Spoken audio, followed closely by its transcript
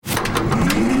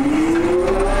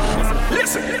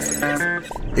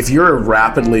If you're a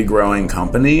rapidly growing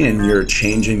company and you're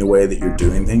changing the way that you're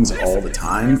doing things all the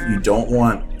time, you don't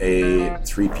want a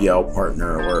 3PL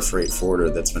partner or a freight forwarder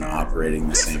that's been operating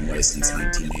the same way since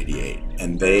 1988.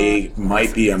 And they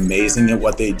might be amazing at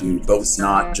what they do, but it's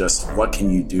not just what can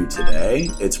you do today,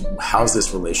 it's how's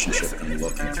this relationship going to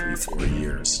look in 3-4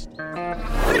 years.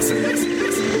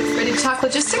 Ready to talk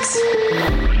logistics?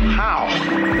 How?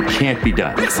 It can't be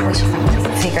done. We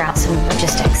should figure out some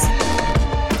logistics.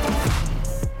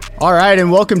 All right,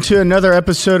 and welcome to another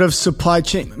episode of Supply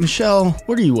Chain. Michelle,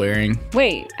 what are you wearing?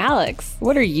 Wait, Alex,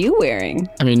 what are you wearing?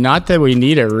 I mean, not that we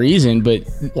need a reason, but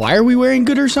why are we wearing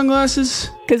goodr sunglasses?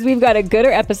 Because we've got a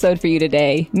goodr episode for you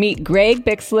today. Meet Greg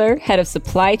Bicksler, head of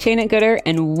supply chain at goodr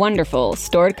and wonderful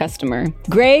stored customer.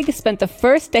 Greg spent the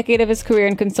first decade of his career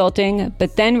in consulting,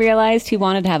 but then realized he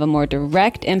wanted to have a more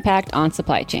direct impact on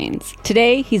supply chains.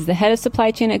 Today, he's the head of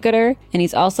supply chain at goodr, and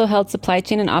he's also held supply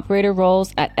chain and operator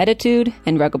roles at Attitude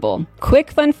and Ruggable.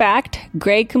 Quick fun fact,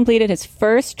 Greg completed his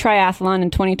first triathlon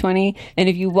in 2020, and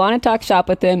if you want to talk shop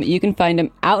with him, you can find him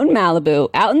out in Malibu,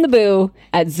 out in the boo,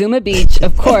 at Zuma Beach,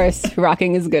 of course,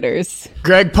 rocking his goodrs.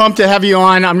 Greg, pumped to have you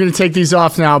on. I'm going to take these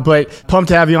off now, but pumped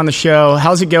to have you on the show.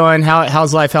 How's it going?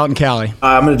 How's life out in Cali?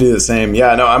 I'm going to do the same.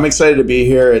 Yeah, no, I'm excited to be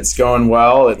here. It's going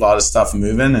well. A lot of stuff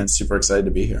moving and super excited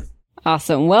to be here.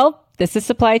 Awesome. Well, this is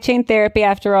supply chain therapy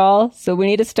after all, so we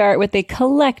need to start with a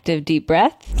collective deep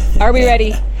breath. Are we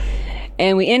ready?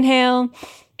 And we inhale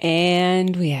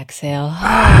and we exhale.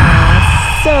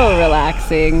 So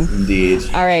relaxing. Indeed.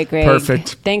 All right, Greg.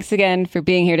 Perfect. Thanks again for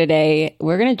being here today.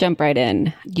 We're going to jump right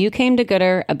in. You came to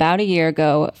goodr about a year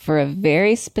ago for a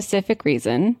very specific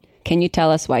reason. Can you tell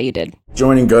us why you did?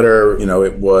 Joining goodr,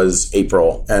 it was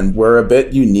April, and we're a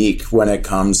bit unique when it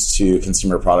comes to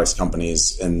consumer products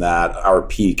companies in that our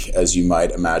peak, as you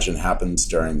might imagine, happens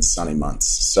during the sunny months.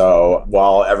 So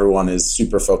while everyone is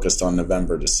super focused on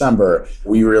November, December,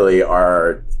 we really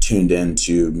are tuned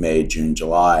into May, June,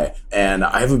 July. And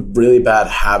I have a really bad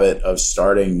habit of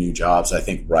starting new jobs, I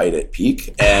think, right at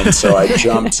peak. And so I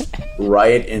jumped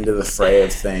right into the fray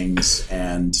of things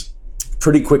and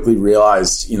pretty quickly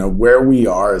realized, where we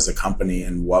are as a company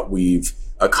and what we've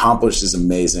accomplished is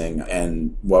amazing.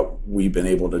 And what we've been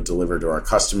able to deliver to our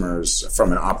customers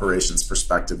from an operations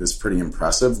perspective is pretty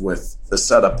impressive with the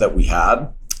setup that we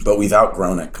had. But we've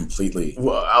outgrown it completely.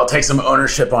 Well, I'll take some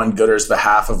ownership on goodr's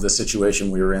behalf of the situation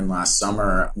we were in last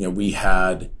summer. We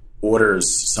had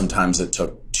orders sometimes that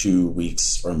took 2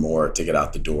 weeks or more to get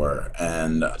out the door.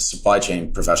 And supply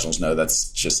chain professionals know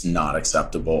that's just not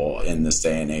acceptable in this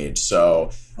day and age.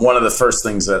 So one of the first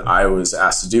things that I was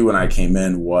asked to do when I came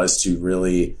in was to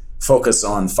really focus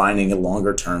on finding a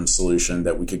longer term solution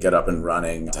that we could get up and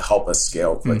running to help us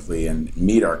scale quickly and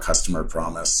meet our customer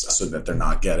promise so that they're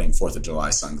not getting 4th of July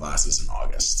sunglasses in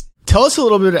August. Tell us a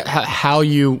little bit how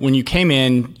you, when you came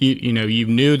in, you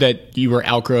knew that you were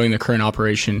outgrowing the current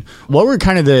operation. What were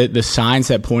kind of the signs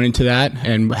that pointed to that,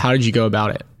 and how did you go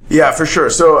about it? Yeah, for sure.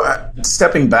 So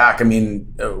stepping back,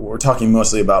 we're talking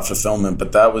mostly about fulfillment,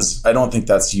 but I don't think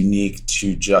that's unique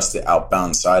to just the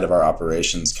outbound side of our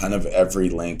operations. Kind of every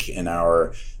link in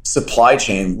our supply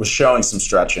chain was showing some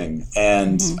stretching.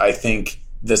 And I think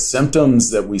the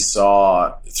symptoms that we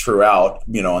saw throughout,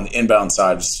 on the inbound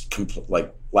side,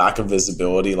 like lack of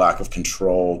visibility, lack of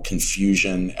control,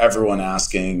 confusion, everyone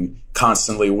asking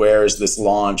constantly, where is this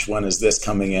launch? When is this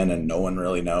coming in? And no one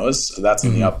really knows. So that's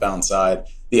on the outbound side.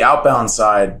 The outbound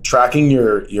side, tracking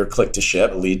your click to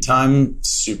ship lead time,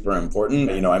 super important.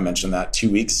 I mentioned that 2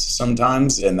 weeks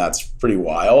sometimes, and that's pretty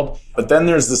wild. But then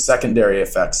there's the secondary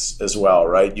effects as well,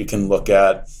 right? You can look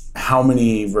at how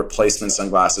many replacement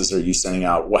sunglasses are you sending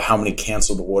out? How many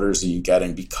canceled orders are you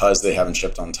getting because they haven't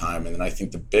shipped on time? And then I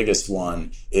think the biggest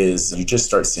one is you just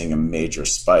start seeing a major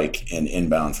spike in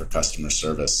inbound for customer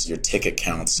service. Your ticket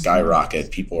counts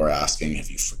skyrocket. People are asking, have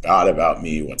you forgot about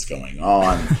me? What's going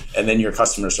on? And then your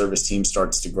customer service team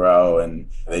starts to grow and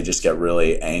they just get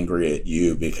really angry at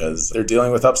you because they're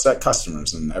dealing with upset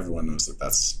customers, and everyone knows that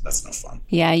that's no fun.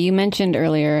 Yeah, you mentioned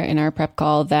earlier in our prep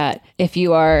call that if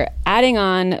you are adding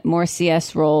on more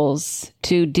CS roles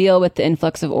to deal with the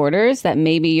influx of orders, that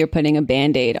maybe you're putting a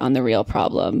Band-Aid on the real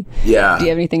problem. Yeah. Do you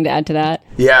have anything to add to that?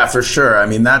 Yeah, for sure.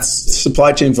 That's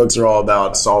supply chain folks are all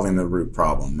about solving the root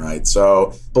problem, right?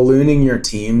 So ballooning your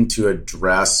team to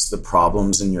address the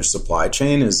problems in your supply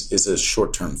chain is a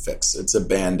short-term fix. It's a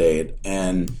Band-Aid,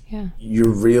 and you're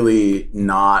really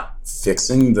not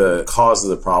fixing the cause of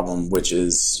the problem, which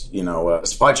is, a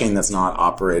supply chain that's not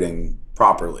operating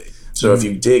properly. So if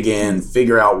you dig in,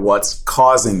 figure out what's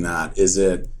causing that. Is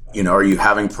it Are you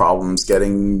having problems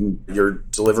getting your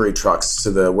delivery trucks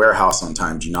to the warehouse on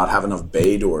time? Do you not have enough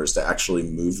bay doors to actually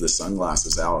move the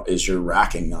sunglasses out? Is your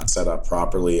racking not set up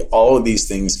properly? All of these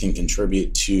things can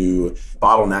contribute to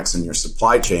bottlenecks in your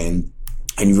supply chain.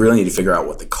 And you really need to figure out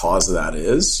what the cause of that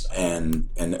is and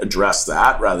address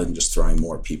that rather than just throwing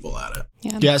more people at it.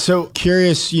 Yeah. So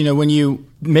curious, when you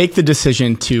make the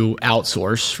decision to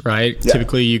outsource, right? Yeah.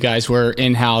 Typically you guys were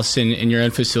in-house in your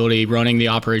own facility running the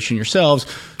operation yourselves,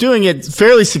 doing it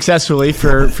fairly successfully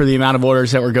for the amount of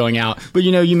orders that were going out. But,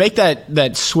 you make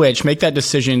that switch, make that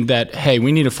decision that, hey,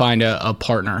 we need to find a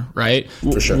partner, right?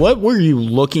 For sure. What were you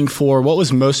looking for? What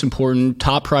was most important,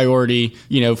 top priority,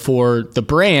 for the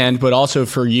brand, but also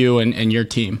for you and your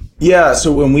team? Yeah.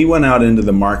 So when we went out into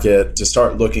the market to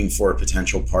start looking for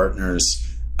potential partners,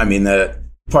 that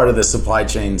part of the supply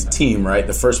chain team, right?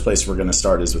 The first place we're going to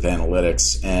start is with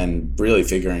analytics and really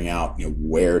figuring out,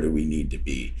 where do we need to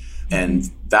be? And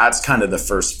that's kind of the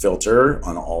first filter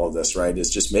on all of this, right? Is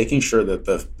just making sure that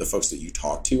the folks that you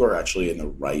talk to are actually in the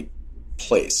right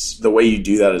place. The way you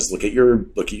do that is look at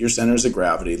your centers of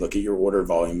gravity, look at your order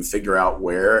volume, figure out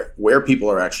where people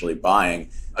are actually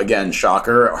buying. Again,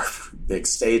 shocker, our big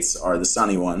states are the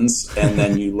sunny ones. And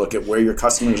then you look at where your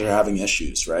customers are having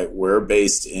issues, right? We're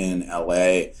based in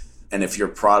LA. And if your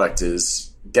product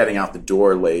is getting out the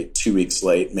door late, 2 weeks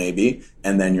late, maybe,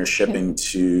 and then you're shipping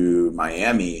to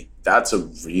Miami, that's a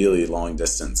really long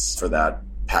distance for that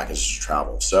package to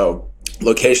travel. So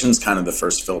location's kind of the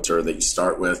first filter that you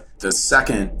start with. The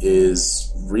second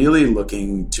is really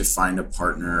looking to find a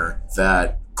partner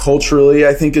that culturally,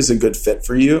 I think, is a good fit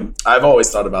for you. I've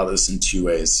always thought about this in two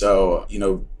ways. So,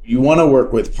 you want to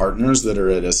work with partners that are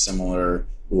at a similar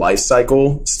life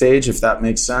cycle stage, if that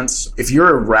makes sense. If you're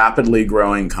a rapidly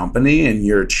growing company and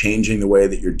you're changing the way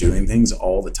that you're doing things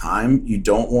all the time, you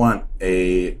don't want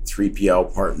a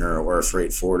 3PL partner or a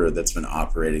freight forwarder that's been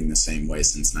operating the same way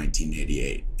since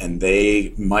 1988. And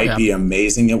they might be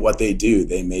amazing at what they do.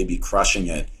 They may be crushing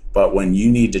it. But when you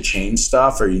need to change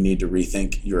stuff or you need to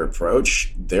rethink your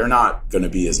approach, they're not going to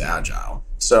be as agile.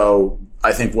 So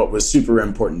I think what was super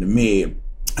important to me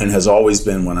and has always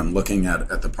been when I'm looking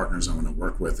at the partners I want to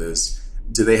work with is,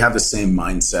 do they have the same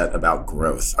mindset about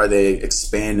growth? Are they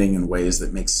expanding in ways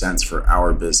that make sense for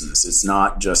our business? It's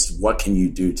not just what can you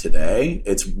do today?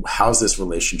 It's how's this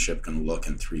relationship going to look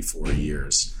in 3-4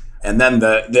 years? And then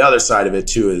the other side of it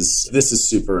too is, this is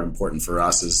super important for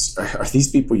us, is are these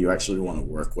people you actually want to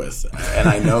work with? And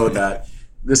I know that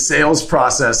the sales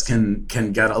process can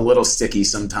get a little sticky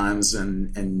sometimes,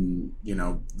 and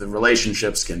the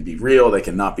relationships can be real, they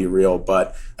can not be real,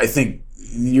 but I think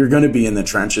you're going to be in the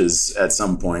trenches at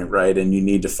some point, right? And you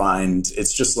need to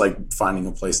it's just like finding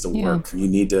a place to work. You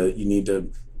need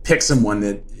to pick someone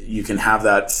that you can have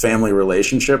that family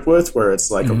relationship with, where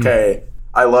it's like, okay,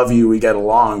 I love you, we get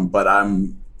along, but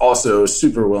I'm also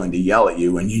super willing to yell at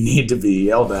you when you need to be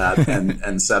yelled at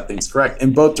and set things correct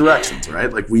in both directions,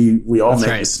 right? Like we all make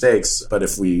mistakes, but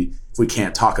if we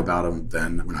can't talk about them,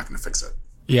 then we're not going to fix it.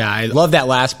 Yeah, I love that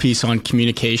last piece on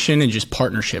communication and just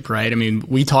partnership, right?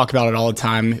 We talk about it all the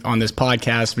time on this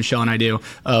podcast, Michelle and I do,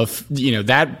 of,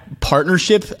 that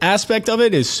partnership aspect of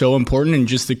it is so important, and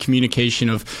just the communication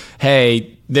of,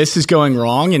 hey, this is going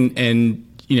wrong and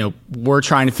we're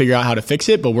trying to figure out how to fix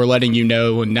it, but we're letting you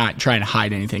know and not trying to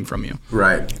hide anything from you.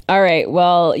 Right. All right.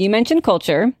 Well, you mentioned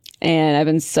culture, and I've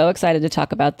been so excited to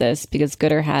talk about this because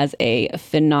goodr has a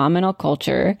phenomenal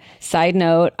culture. Side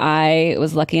note, I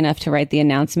was lucky enough to write the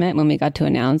announcement when we got to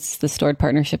announce the Stored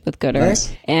partnership with goodr.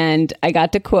 Nice. And I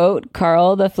got to quote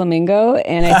Carl the Flamingo,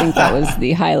 and I think that was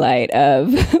the highlight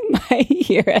of my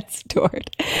year at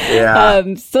Stored.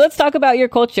 Yeah. So let's talk about your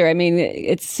culture.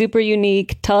 It's super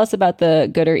unique. Tell us about the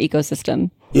goodr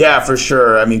ecosystem. Yeah, for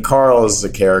sure. Carl is a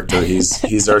character.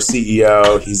 He's our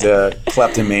CEO. He's a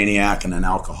kleptomaniac and an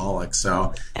alcoholic.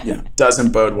 So,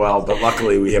 doesn't bode well. But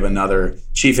luckily, we have another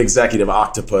chief executive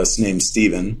octopus named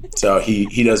Steven. So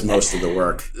he does most of the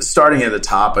work. Starting at the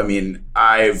top,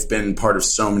 I've been part of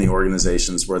so many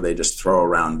organizations where they just throw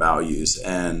around values.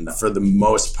 And for the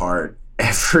most part,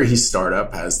 every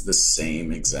startup has the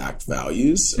same exact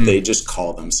values. They just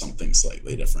call them something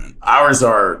slightly different. Ours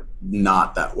are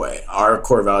not that way. Our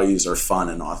core values are fun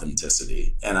and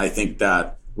authenticity. And I think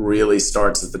that really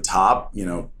starts at the top,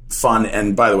 fun.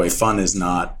 And by the way, fun is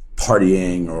not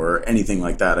partying or anything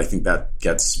like that. I think that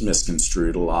gets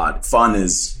misconstrued a lot. Fun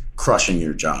is crushing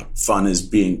your job. Fun is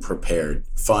being prepared.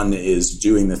 Fun is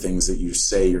doing the things that you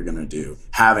say you're going to do,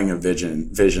 having a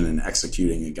vision and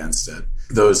executing against it.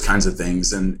 Those kinds of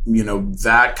things. And,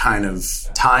 that kind of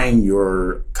tying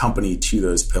your company to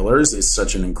those pillars is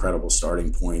such an incredible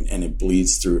starting point, and it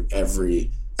bleeds through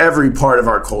every every part of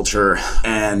our culture,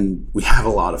 and we have a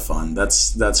lot of fun.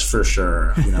 That's for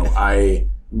sure. I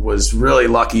was really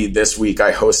lucky this week.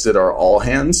 I hosted our all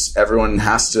hands. Everyone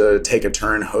has to take a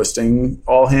turn hosting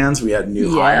all hands. We had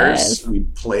new hires. We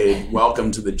played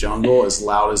Welcome to the Jungle as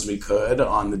loud as we could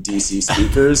on the DC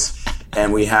speakers.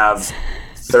 And we have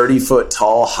 30-foot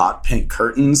tall hot pink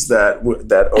curtains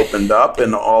that opened up,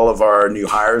 and all of our new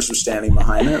hires were standing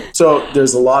behind it. So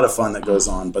there's a lot of fun that goes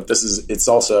on, but it's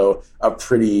also a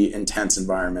pretty intense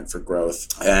environment for growth.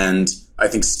 And I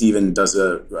think Steven does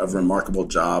a remarkable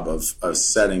job of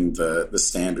setting the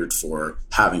standard for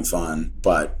having fun,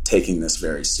 but taking this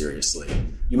very seriously.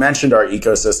 You mentioned our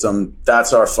ecosystem.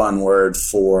 That's our fun word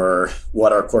for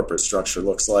what our corporate structure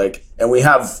looks like. And we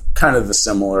have kind of the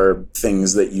similar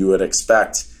things that you would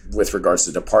expect with regards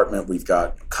to department. We've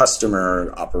got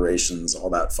customer operations, all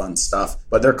that fun stuff,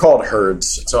 but they're called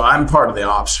herds. So I'm part of the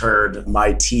ops herd.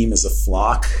 My team is a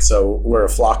flock. So we're a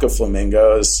flock of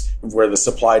flamingos. We're the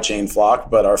supply chain flock,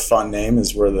 but our fun name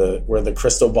is we're the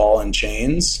crystal ball and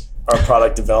chains. Our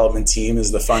product development team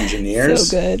is the Fungineers.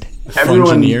 So good.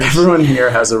 Everyone here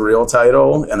has a real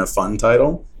title and a fun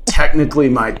title. Technically,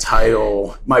 my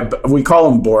title, we call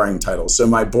them boring titles. So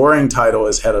my boring title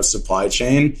is head of supply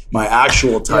chain. My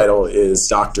actual title is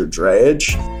Dr.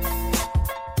 Dreage.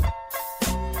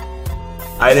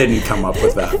 I didn't come up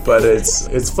with that, but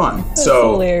it's fun. That's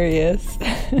hilarious.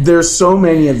 There's so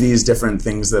many of these different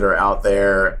things that are out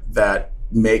there that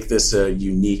make this a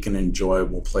unique and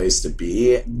enjoyable place to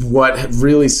be. What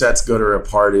really sets goodr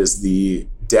apart is the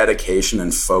dedication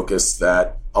and focus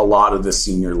that a lot of the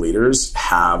senior leaders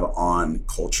have on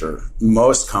culture.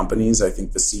 Most companies, I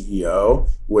think the CEO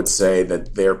would say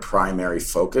that their primary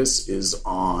focus is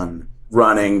on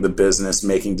running the business,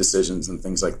 making decisions and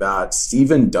things like that.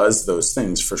 Steven does those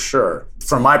things for sure.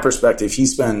 From my perspective, he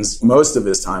spends most of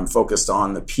his time focused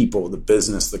on the people, the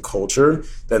business, the culture,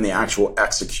 than the actual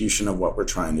execution of what we're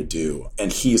trying to do.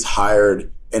 And he's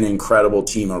hired an incredible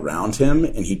team around him,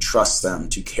 and he trusts them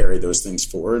to carry those things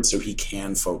forward so he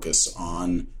can focus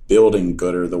on building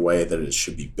goodr the way that it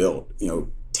should be built,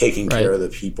 taking care of the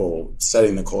people,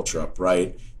 setting the culture up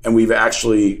right. And we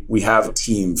have a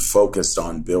team focused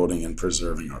on building and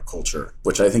preserving our culture,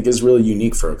 which I think is really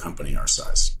unique for a company our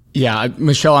size. Yeah,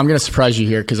 Michelle, I'm going to surprise you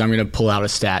here because I'm going to pull out a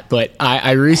stat. But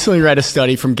I recently read a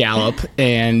study from Gallup,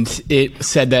 and it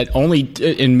said that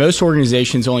in most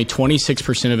organizations, only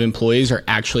 26% of employees are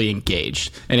actually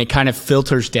engaged. And it kind of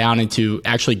filters down into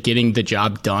actually getting the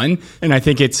job done. And I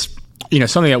think it's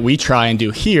something that we try and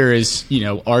do here is,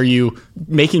 are you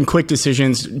making quick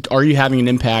decisions? Are you having an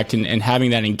impact and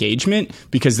having that engagement?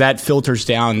 Because that filters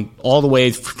down all the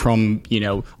way from,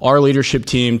 our leadership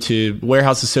team to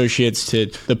warehouse associates to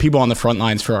the people on the front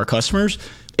lines for our customers.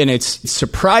 And it's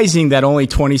surprising that only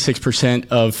 26%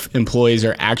 of employees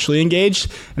are actually engaged.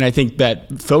 And I think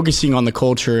that focusing on the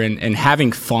culture and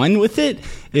having fun with it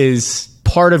is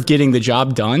part of getting the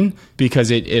job done,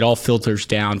 because it all filters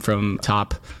down from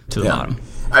top to the bottom.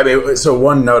 So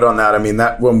one note on that,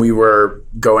 that when we were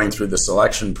going through the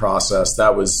selection process,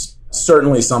 that was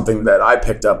certainly something that I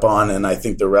picked up on, and I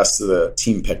think the rest of the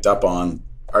team picked up on.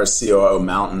 Our COO,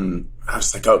 Mountain, I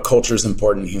was like, culture is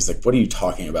important. He was like, what are you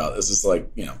talking about? This is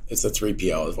like, it's a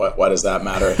 3PL. Why does that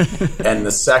matter? And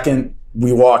the second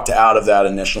we walked out of that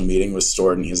initial meeting with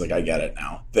Stewart, and he's like, I get it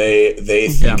now. They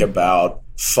think about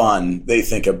fun. They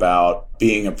think about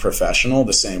being a professional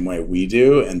the same way we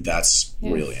do, and that's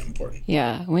really important.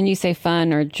 Yeah. When you say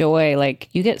fun or joy,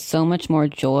 you get so much more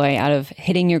joy out of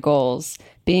hitting your goals,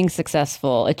 being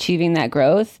successful, achieving that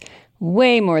growth,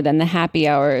 way more than the happy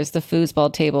hours, the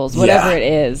foosball tables, whatever it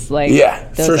is.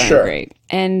 Those for sure. Great.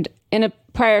 And in a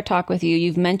prior talk with you,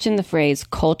 you've mentioned the phrase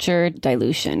culture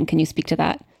dilution. Can you speak to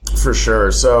that? For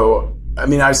sure. So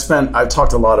I've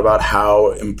talked a lot about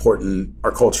how important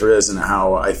our culture is and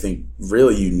how I think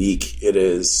really unique it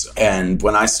is. And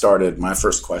when I started, my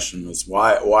first question was,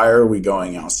 why are we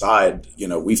going outside?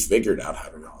 We figured out how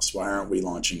to roast. Why aren't we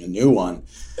launching a new one?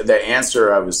 The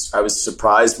answer I was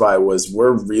surprised by was,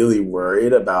 we're really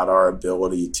worried about our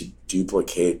ability to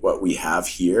duplicate what we have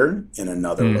here in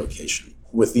another location.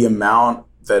 With the amount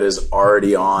that is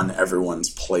already on everyone's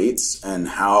plates and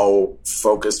how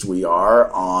focused we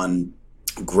are on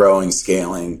growing,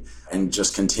 scaling, and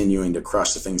just continuing to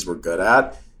crush the things we're good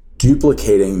at,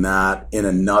 duplicating that in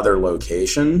another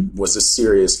location was a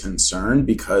serious concern,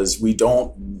 because we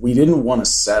didn't want to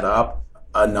set up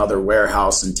another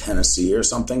warehouse in Tennessee or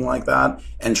something like that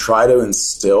and try to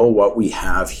instill what we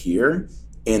have here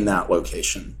in that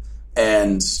location.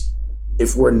 And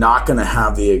if we're not going to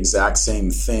have the exact same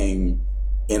thing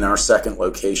in our second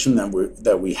location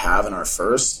that we have in our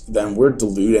first, then we're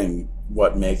diluting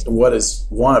what is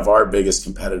one of our biggest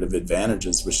competitive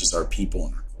advantages, which is our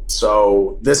people.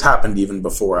 So this happened even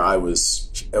before I was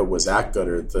at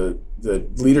goodr. The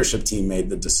leadership team made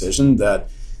the decision that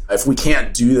if we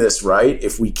can't do this right,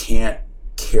 if we can't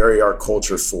carry our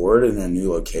culture forward in a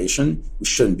new location, we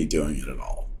shouldn't be doing it at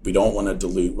all. We don't want to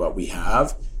dilute what we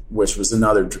have, which was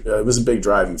it was a big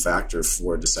driving factor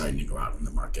for deciding to go out in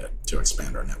the market to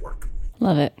expand our network.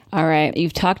 Love it. All right.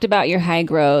 You've talked about your high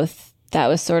growth. That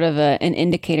was sort of an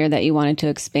indicator that you wanted to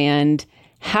expand.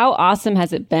 How awesome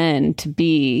has it been to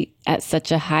be at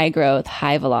such a high growth,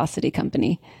 high velocity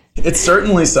company? It's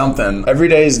certainly something. Every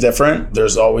day is different.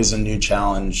 There's always a new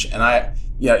challenge. And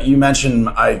you mentioned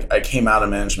I came out of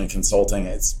management consulting.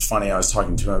 It's funny, I was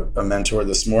talking to a mentor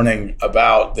this morning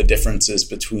about the differences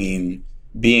between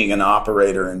being an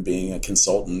operator and being a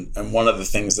consultant. And one of the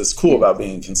things that's cool about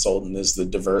being a consultant is the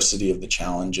diversity of the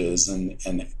challenges,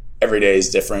 and every day is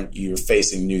different. You're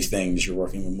facing new things. You're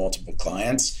working with multiple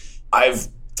clients. I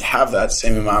have that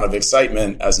same amount of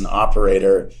excitement as an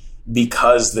operator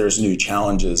because there's new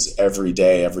challenges every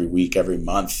day, every week, every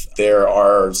month. There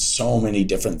are so many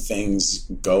different things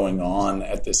going on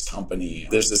at this company.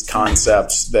 There's this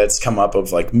concept that's come up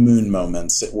of like moon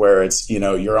moments where it's,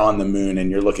 you're on the moon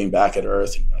and you're looking back at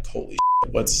Earth and you're like, holy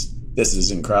shit, this is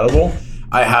incredible.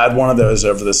 I had one of those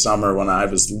over the summer when I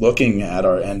was looking at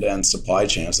our end-to-end supply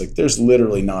chain. I was like, there's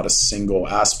literally not a single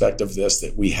aspect of this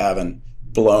that we haven't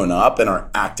blown up and are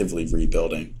actively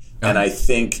rebuilding. And I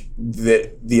think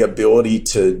that the ability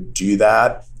to do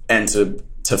that and to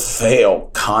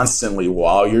fail constantly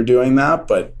while you're doing that,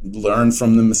 but learn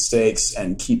from the mistakes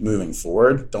and keep moving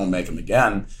forward, don't make them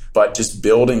again, but just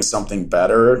building something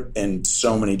better in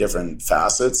so many different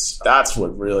facets, that's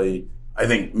what really, I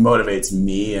think, motivates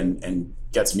me and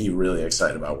gets me really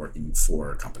excited about working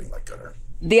for a company like goodr.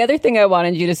 The other thing I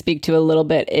wanted you to speak to a little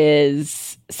bit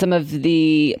is some of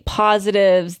the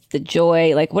positives, the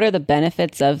joy, like what are the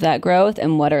benefits of that growth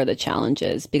and what are the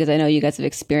challenges? Because I know you guys have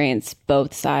experienced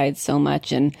both sides so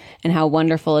much and how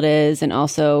wonderful it is. And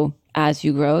also as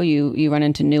you grow, you run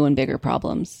into new and bigger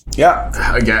problems.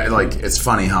 Yeah. Again, it's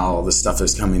funny how all this stuff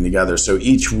is coming together. So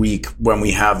each week when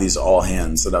we have these all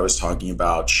hands that I was talking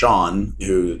about, Sean,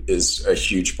 who is a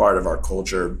huge part of our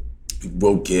culture,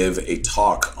 will give a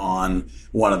talk on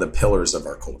one of the pillars of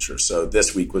our culture. So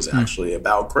this week was actually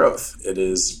about growth. It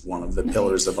is one of the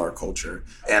pillars of our culture.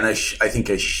 And I think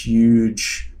a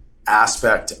huge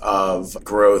aspect of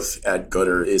growth at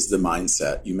goodr is the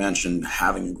mindset. You mentioned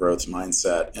having a growth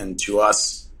mindset. And to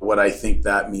us, what I think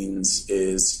that means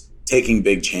is taking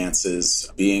big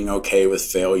chances, being okay with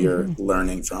failure,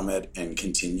 learning from it, and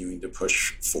continuing to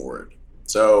push forward.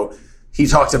 So he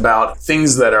talked about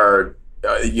things that are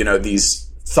these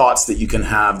thoughts that you can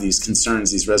have, these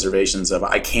concerns, these reservations of,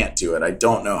 I can't do it. I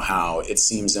don't know how. It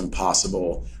seems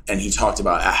impossible. And he talked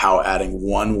about how adding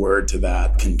one word to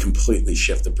that can completely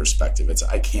shift the perspective. It's,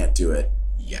 I can't do it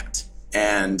yet.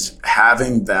 And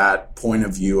having that point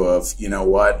of view of, you know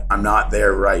what, I'm not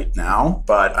there right now,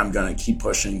 but I'm going to keep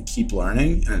pushing, keep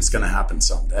learning, and it's going to happen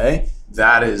someday.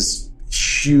 That is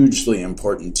hugely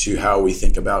important to how we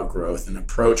think about growth and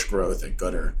approach growth at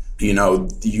goodr.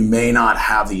 You may not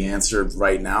have the answer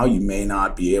right now. You may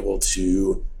not be able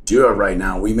to do it right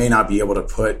now. We may not be able to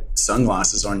put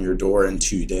sunglasses on your door in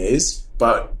 2 days,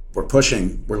 but we're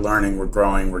pushing, we're learning, we're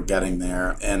growing, we're getting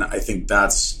there. And I think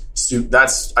that's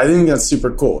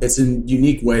super cool. It's a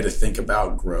unique way to think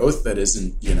about growth that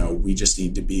isn't, we just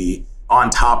need to be on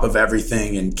top of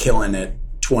everything and killing it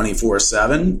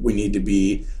 24/7. We need to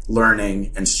be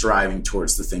learning and striving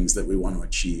towards the things that we want to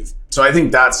achieve. So I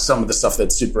think that's some of the stuff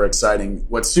that's super exciting.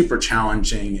 What's super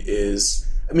challenging is,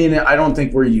 I don't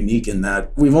think we're unique in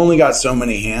that we've only got so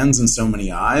many hands and so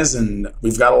many eyes, and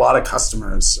we've got a lot of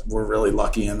customers. We're really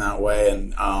lucky in that way.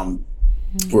 And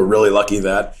we're really lucky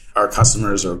that our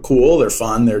customers are cool, they're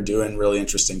fun, they're doing really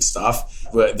interesting stuff.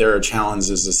 But there are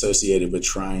challenges associated with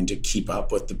trying to keep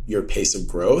up with your pace of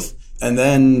growth. And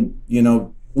then,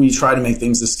 we try to make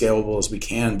things as scalable as we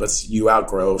can, but you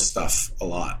outgrow stuff a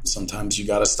lot. Sometimes you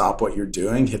got to stop what you're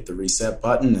doing, hit the reset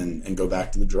button and go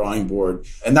back to the drawing board.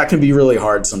 And that can be really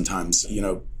hard sometimes.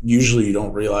 Usually you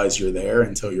don't realize you're there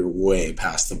until you're way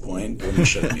past the point when you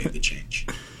should have made the change.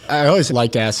 I always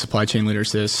like to ask supply chain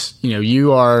leaders this.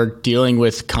 You are dealing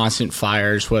with constant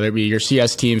fires, whether it be your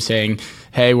CS team saying,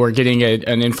 hey, we're getting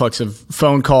an influx of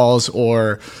phone calls,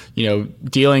 or,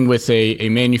 dealing with a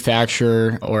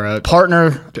manufacturer or a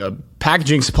partner, a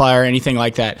packaging supplier, anything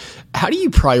like that, how do you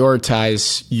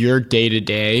prioritize your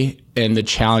day-to-day and the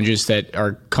challenges that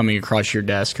are coming across your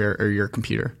desk or your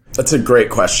computer? That's a great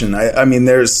question. I mean,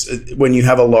 when you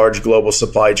have a large global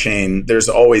supply chain, there's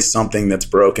always something that's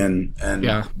broken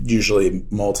and usually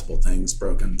multiple things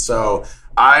broken. So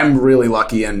I'm really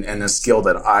lucky, and a skill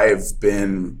that I've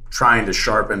been trying to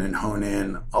sharpen and hone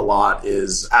in a lot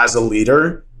is, as a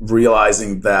leader,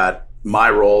 realizing that my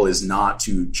role is not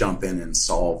to jump in and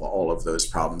solve all of those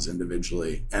problems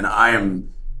individually. And I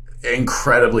am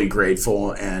incredibly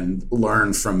grateful and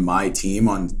learn from my team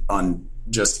on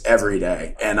just every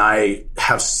day. And I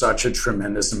have such a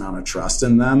tremendous amount of trust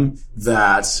in them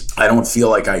that I don't feel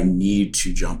like I need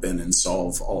to jump in and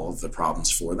solve all of the problems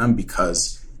for them,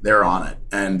 because they're on it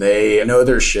and they know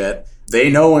their shit. They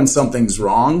know when something's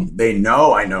wrong. They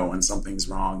know I know when something's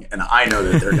wrong, and I know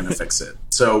that they're going to fix it.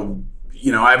 So,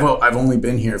 you know, I've only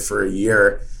been here for a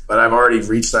year, but I've already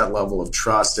reached that level of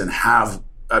trust, and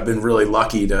I've been really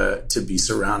lucky to be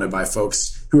surrounded by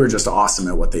folks who are just awesome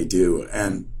at what they do.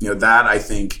 And, you know, that, I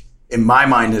think, in my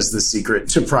mind, is the secret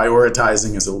to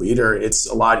prioritizing as a leader. It's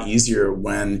a lot easier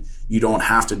when you don't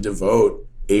have to devote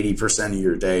 80% of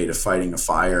your day to fighting a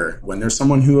fire, when there's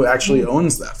someone who actually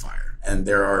owns that fire and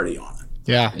they're already on it.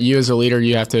 Yeah, you as a leader,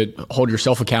 you have to hold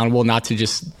yourself accountable, not to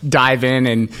just dive in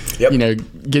and you know,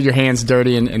 get your hands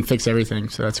dirty and fix everything.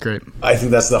 So that's great. I think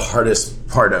that's the hardest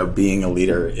part of being a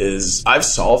leader is I've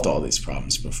solved all these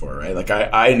problems before, right? Like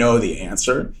I know the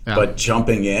answer, but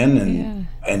jumping in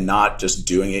and not just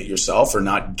doing it yourself or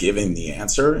not giving the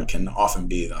answer can often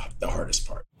be the hardest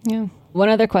part. Yeah. One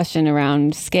other question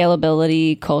around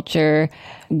scalability, culture.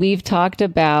 We've talked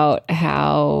about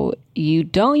how you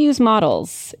don't use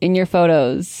models in your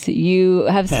photos. You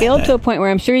have scaled to a point where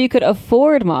I'm sure you could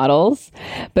afford models,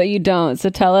 but you don't. So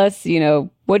tell us, you know,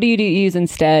 what do you use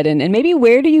instead? And maybe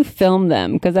where do you film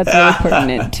them? Because that's really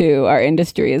pertinent to our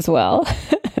industry as well.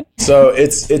 So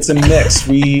it's a mix.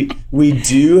 We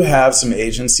do have some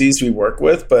agencies we work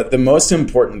with, but the most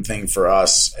important thing for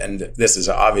us, and this is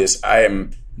obvious, I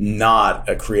am not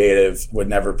a creative, would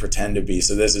never pretend to be.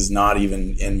 So this is not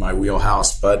even in my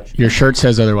wheelhouse. But your shirt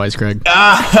says otherwise, Greg.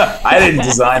 I didn't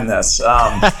design this,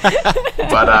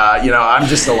 but you know, I'm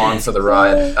just along for the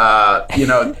ride. You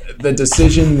know, the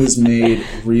decision was made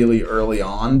really early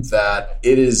on that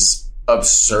it is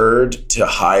absurd to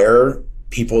hire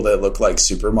people that look like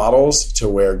supermodels to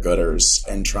wear goodrs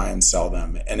and try and sell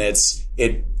them. And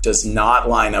it does not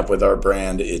line up with our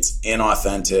brand. It's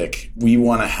inauthentic. We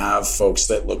want to have folks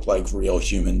that look like real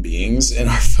human beings in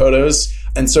our photos.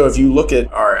 And so if you look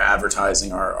at our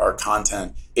advertising, our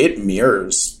content, it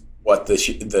mirrors what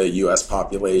the US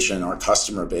population, our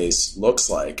customer base looks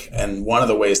like. And one of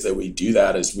the ways that we do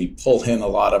that is we pull in a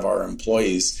lot of our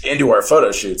employees into our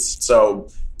photo shoots. So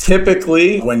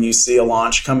typically, when you see a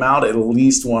launch come out, at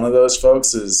least one of those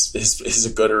folks is a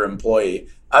goodr employee.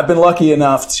 I've been lucky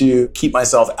enough to keep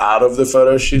myself out of the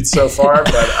photo shoots so far,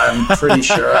 but I'm pretty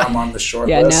sure I'm on the short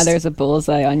list. Yeah, now there's a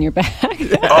bullseye on your back.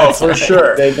 Oh, for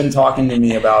sure. They've been talking to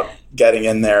me about getting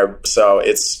in there, so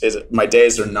it's my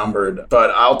days are numbered.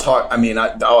 But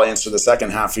I'll answer the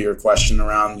second half of your question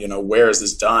around, you know, where is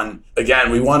this done?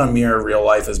 Again, we want to mirror real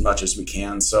life as much as we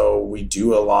can, so we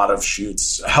do a lot of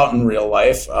shoots out in real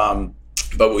life,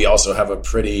 but we also have a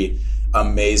pretty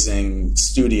amazing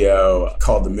studio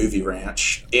called the Movie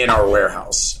Ranch in our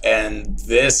warehouse. And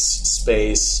this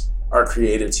space, our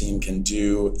creative team can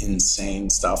do insane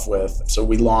stuff with. So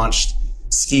we launched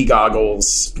ski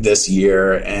goggles this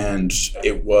year, and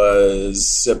it was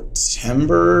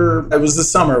September. It was the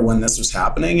summer when this was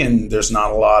happening, and there's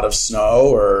not a lot of snow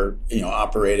or, you know,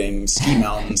 operating ski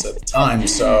mountains at the time.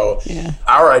 So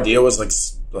our idea was like,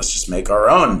 let's just make our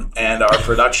own. And our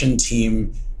production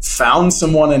team found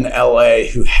someone in LA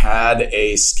who had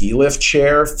a ski lift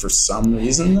chair for some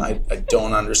reason. I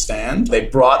don't understand. They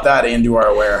brought that into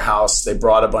our warehouse. They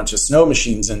brought a bunch of snow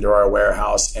machines into our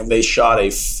warehouse, and they shot a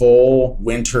full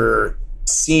winter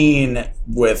scene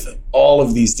with all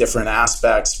of these different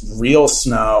aspects, real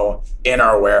snow in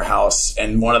our warehouse.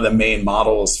 And one of the main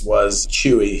models was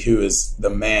Chewy, who is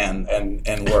the man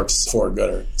and works for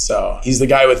goodr. So he's the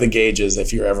guy with the gauges.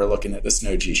 If you're ever looking at the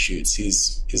Snow G shoots,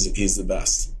 he's the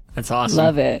best. That's awesome.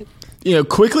 Love it. You know,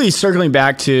 quickly circling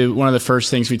back to one of the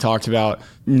first things we talked about,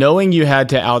 knowing you had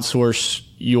to outsource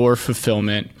your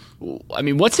fulfillment. I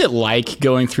mean, what's it like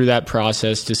going through that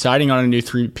process, deciding on a new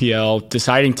 3PL,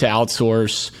 deciding to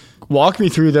outsource? Walk me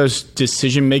through those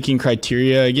decision-making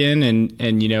criteria again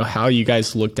and you know, how you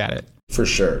guys looked at it. For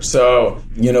sure. So,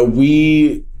 you know,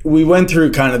 we We went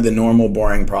through kind of the normal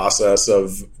boring process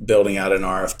of building out an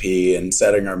RFP and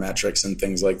setting our metrics and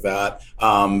things like that.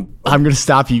 I'm going to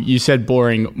stop you. You said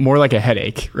boring, more like a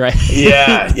headache, right?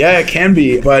 Yeah, it can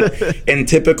be. But in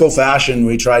typical fashion,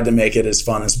 we tried to make it as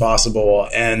fun as possible.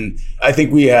 And I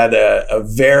think we had a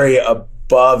very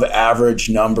above average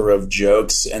number of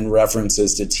jokes and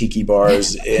references to tiki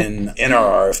bars in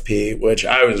our RFP, which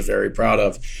I was very proud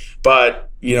of. But,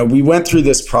 we went through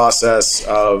this process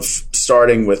of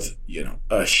starting with,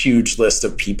 a huge list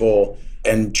of people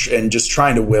and just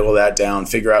trying to whittle that down,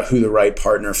 figure out who the right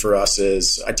partner for us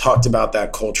is. I talked about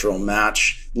that cultural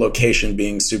match, location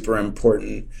being super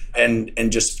important,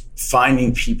 and just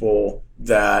finding people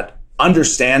that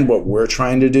understand what we're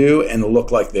trying to do and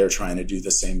look like they're trying to do the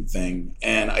same thing.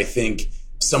 And I think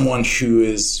someone who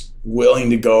is willing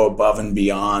to go above and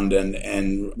beyond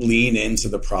and lean into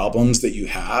the problems that you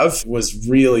have was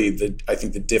really the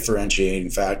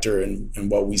differentiating factor in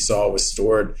what we saw with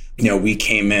Stored. We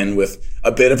came in with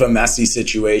a bit of a messy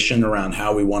situation around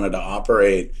how we wanted to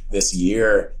operate this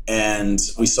year. And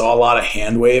we saw a lot of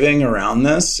hand waving around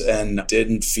this and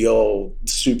didn't feel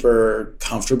super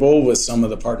comfortable with some of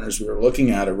the partners we were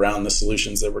looking at around the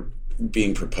solutions that were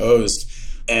being proposed.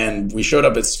 And we showed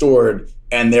up at Stored,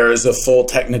 and there is a full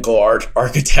technical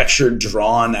architecture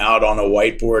drawn out on a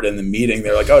whiteboard in the meeting.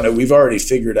 They're like, oh, no, we've already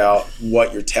figured out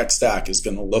what your tech stack is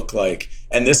going to look like.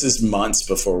 And this is months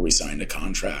before we signed a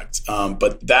contract.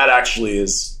 But that actually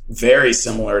is very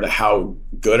similar to how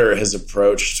goodr has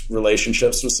approached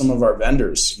relationships with some of our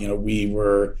vendors. We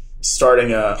were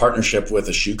starting a partnership with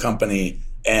a shoe company,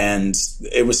 and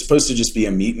it was supposed to just be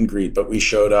a meet and greet, but we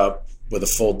showed up with a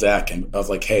full deck of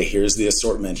like, hey, here's the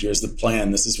assortment, here's the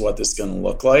plan, this is what this is going to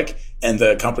look like. And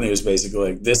the company was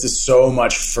basically like, this is so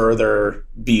much further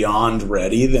beyond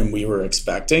ready than we were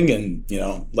expecting. And,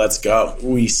 let's go.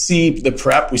 We see the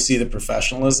prep, we see the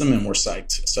professionalism, and we're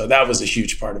psyched. So that was a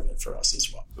huge part of it for us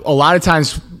as well. A lot of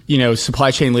times,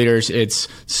 supply chain leaders, it's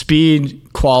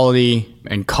speed, quality,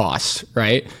 and cost,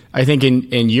 right? I think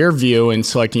in your view in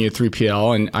selecting a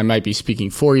 3PL, and I might be speaking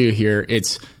for you here,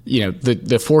 it's,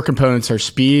 the four components are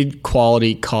speed,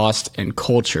 quality, cost, and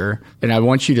culture. And I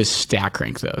want you to stack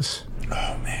rank those.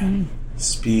 Oh, man.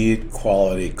 Speed,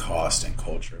 quality, cost, and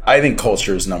culture. I think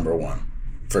culture is number one,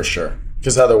 for sure,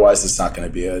 because otherwise it's not going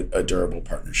to be a durable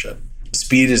partnership.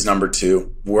 Speed is number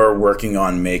two. We're working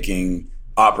on making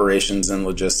operations and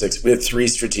logistics. We have three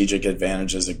strategic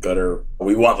advantages at goodr.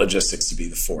 We want logistics to be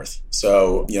the fourth.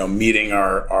 So, meeting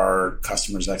our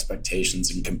customers' expectations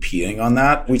and competing on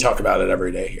that. We talk about it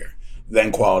every day here.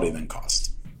 Then quality, then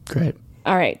cost. Great.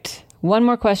 All right. One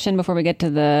more question before we get to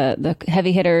the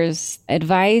heavy hitters.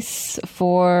 Advice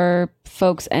for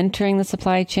folks entering the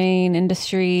supply chain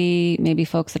industry, maybe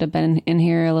folks that have been in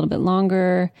here a little bit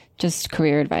longer, just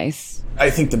career advice.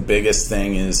 I think the biggest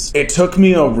thing is it took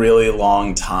me a really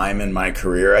long time in my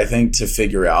career, I think, to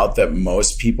figure out that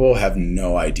most people have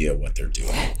no idea what they're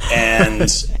doing. And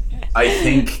I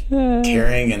think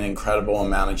carrying an incredible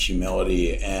amount of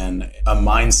humility and a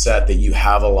mindset that you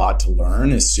have a lot to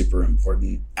learn is super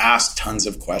important. Ask tons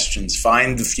of questions.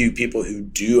 Find the few people who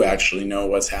do actually know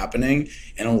what's happening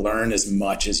and learn as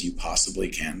much as you possibly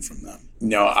can from them.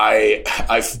 I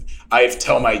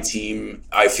tell my team,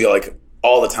 I feel like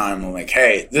all the time, I'm like,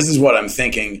 hey, this is what I'm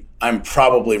thinking. I'm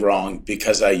probably wrong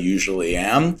because I usually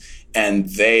am. And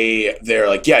they're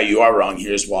like, yeah, you are wrong.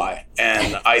 Here's why.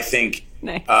 And I think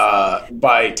nice.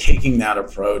 By taking that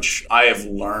approach, I have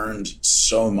learned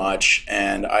so much,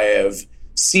 and I have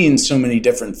seen so many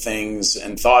different things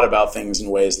and thought about things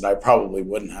in ways that I probably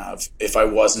wouldn't have if I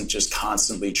wasn't just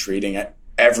constantly treating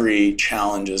every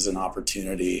challenge as an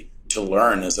opportunity to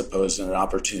learn as opposed to an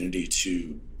opportunity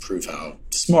to prove how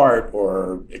smart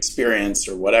or experienced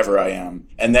or whatever I am.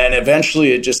 And then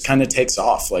eventually it just kind of takes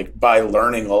off. Like by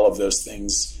learning all of those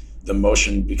things, the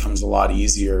motion becomes a lot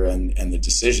easier and the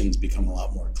decisions become a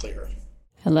lot more clear.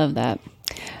 I love that.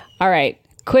 All right.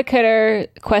 Quick hitter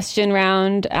question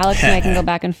round. Alex and I can go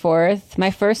back and forth.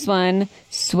 My first one,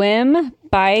 swim,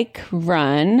 bike,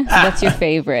 run. What's your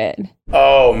favorite?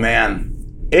 Oh, man.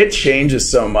 It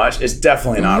changes so much. It's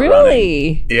definitely not really?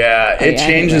 Running. Yeah, it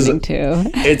changes.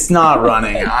 Too. It's not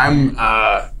running. I'm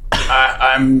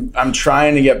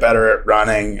trying to get better at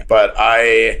running, but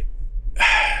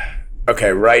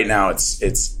okay, right now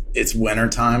it's winter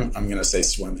time. I'm gonna say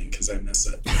swimming because I miss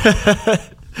it.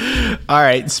 All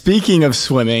right. Speaking of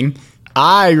swimming,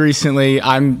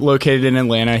 I'm located in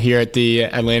Atlanta here at the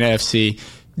Atlanta FC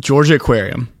Georgia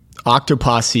Aquarium.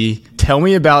 Octoposse. Tell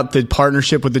me about the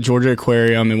partnership with the Georgia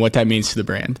Aquarium and what that means to the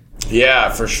brand. Yeah,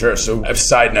 for sure. So, a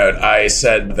side note, I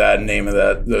said that name of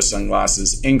those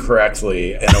sunglasses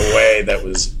incorrectly in a way that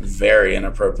was very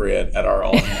inappropriate at our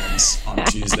all hands on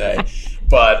Tuesday.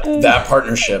 But that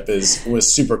partnership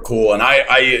was super cool. And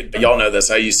I y'all know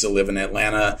this, I used to live in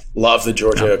Atlanta, love the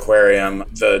Georgia Aquarium.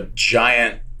 The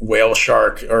giant whale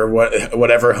shark or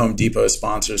whatever Home Depot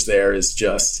sponsors there is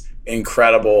just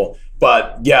incredible.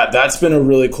 But yeah, that's been a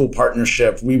really cool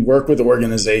partnership. We work with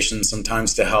organizations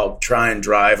sometimes to help try and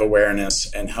drive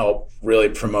awareness and help really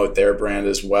promote their brand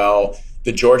as well.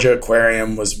 The Georgia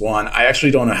Aquarium was one. I actually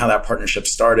don't know how that partnership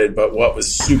started, but what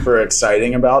was super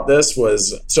exciting about this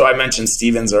was, so I mentioned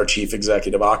Steven's our chief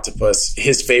executive octopus.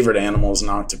 His favorite animal is an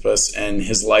octopus, and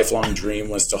his lifelong dream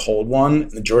was to hold one.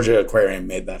 The Georgia Aquarium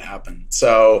made that happen.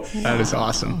 So that is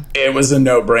awesome. It was a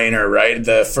no-brainer, right?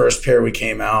 The first pair we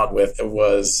came out with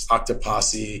was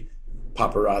Octoposse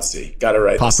Paparazzi. Got it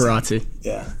right. Paparazzi.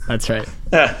 Yeah. That's right.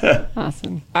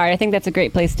 Awesome. All right, I think that's a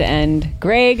great place to end.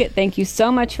 Greg, thank you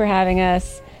so much for having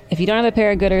us. If you don't have a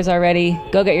pair of goodrs already,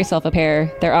 go get yourself a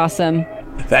pair. They're awesome.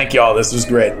 Thank y'all. This was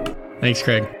great. Thanks,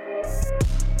 Craig.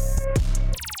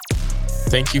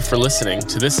 Thank you for listening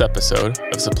to this episode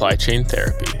of Supply Chain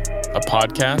Therapy, a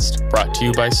podcast brought to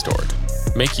you by Stored.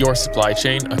 Make your supply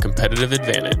chain a competitive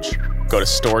advantage. Go to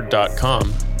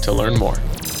stored.com to learn more.